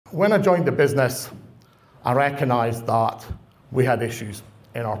when I joined the business, I recognized that we had issues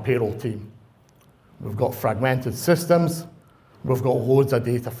in our payroll team. We've got fragmented systems, we've got loads of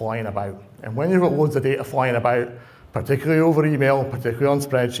data flying about. And when you've got loads of data flying about, particularly over email, particularly on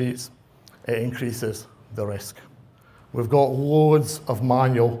spreadsheets, it increases the risk. We've got loads of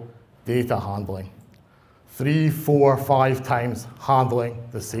manual data handling. 3, 4, 5 times handling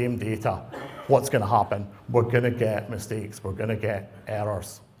the same data. What's going to happen? We're going to get mistakes. We're going to get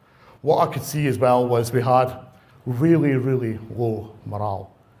errors. What I could see as well was we had really, really low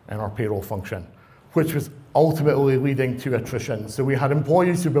morale in our payroll function, which was ultimately leading to attrition. So we had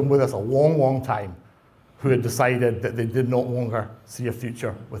employees who'd been with us a long, long time who had decided that they did not longer see a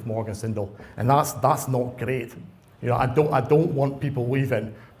future with Morgan Stanley. And that's not great. You know, I don't want people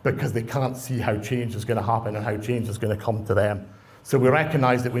leaving because they can't see how change is going to happen and how change is going to come to them. So we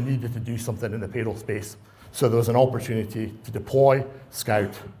recognized that we needed to do something in the payroll space. So there was an opportunity to deploy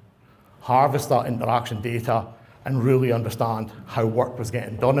Scout, harvest that interaction data, and really understand how work was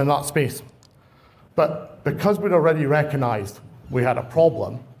getting done in that space. But because we'd already recognized we had a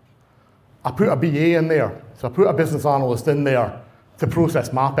problem, I put a BA in there. So I put a business analyst in there to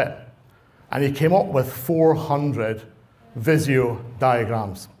process map it. And he came up with 400 Visio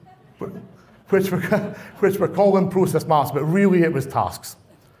diagrams, which were calling process maps, but really it was tasks.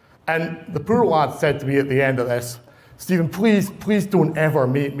 And the poor lad said to me at the end of this, Stephen, please don't ever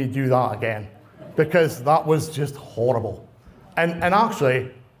make me do that again, because that was just horrible. And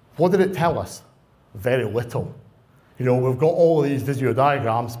actually, what did it tell us? Very little. You know, we've got all of these Visio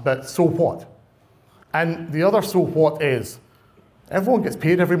diagrams, but so what? And the other so what is, everyone gets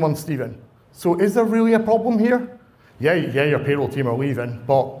paid every month, Stephen. So is there really a problem here? Yeah, your payroll team are leaving,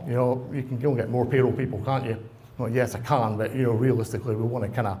 but you know, you can go and get more payroll people, can't you? Well, yes, I can, but you know, realistically, we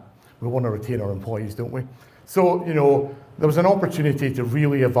want to retain our employees, don't we? So, you know, there was an opportunity to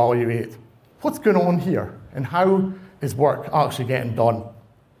really evaluate what's going on here and how is work actually getting done.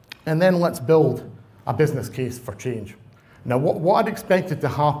 And then let's build a business case for change. Now, what I'd expected to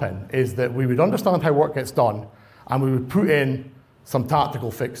happen is that we would understand how work gets done and we would put in some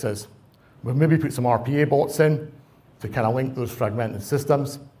tactical fixes. We'd maybe put some RPA bots in to kind of link those fragmented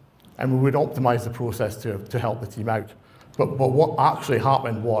systems, and we would optimize the process to help the team out. But what actually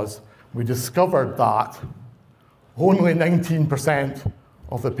happened was we discovered that only 19%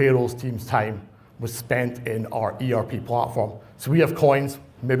 of the payrolls team's time was spent in our ERP platform. So we have Coins,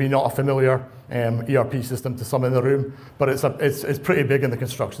 maybe not a familiar ERP system to some in the room, but it's pretty big in the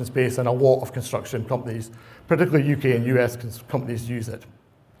construction space, and a lot of construction companies, particularly UK and US companies, use it.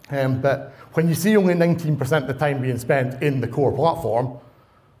 But when you see only 19% of the time being spent in the core platform,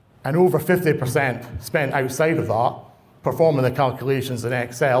 and over 50% spent outside of that, performing the calculations in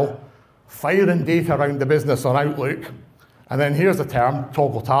Excel, firing data around the business on Outlook, and then here's the term,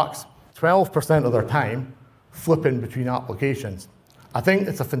 toggle tax, 12% of their time flipping between applications. I think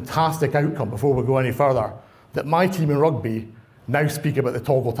it's a fantastic outcome, before we go any further, that my team in rugby now speak about the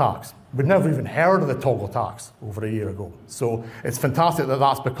toggle tax. We'd never even heard of the toggle tax over a year ago. So it's fantastic that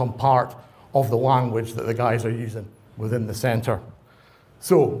that's become part of the language that the guys are using within the centre.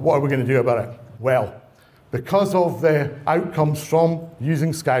 So what are we going to do about it? Well, because of the outcomes from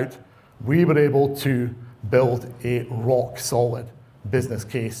using Scout, we were able to build a rock-solid business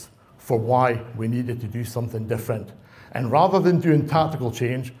case for why we needed to do something different. And rather than doing tactical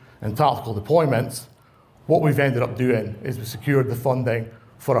change and tactical deployments, what we've ended up doing is we secured the funding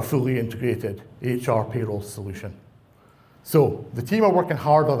for a fully integrated HR payroll solution. So the team are working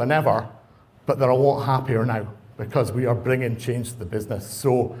harder than ever, but they're a lot happier now because we are bringing change to the business.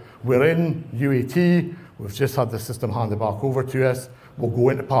 So we're in UAT, we've just had the system handed back over to us, we'll go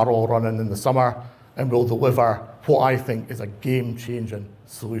into parallel running in the summer, and we'll deliver what I think is a game-changing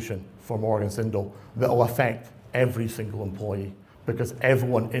solution for Morgan Stanley that will affect every single employee, because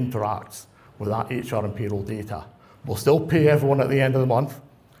everyone interacts with that HR and payroll data. We'll still pay everyone at the end of the month,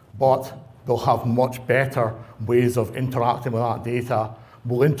 but they'll have much better ways of interacting with that data.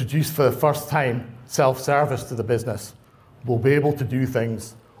 We'll introduce for the first time self-service to the business. We'll be able to do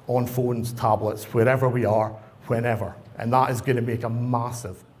things on phones, tablets, wherever we are, whenever. And that is going to make a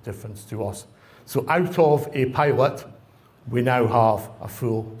massive difference to us. So out of a pilot, we now have a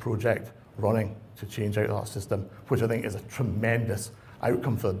full project running to change out that system, which I think is a tremendous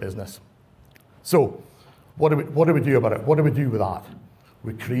outcome for the business. So what do we do about it? What do we do with that?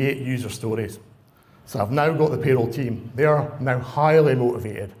 We create user stories. So I've now got the payroll team. They are now highly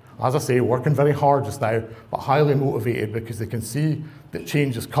motivated. As I say, working very hard just now, but highly motivated because they can see that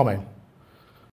change is coming.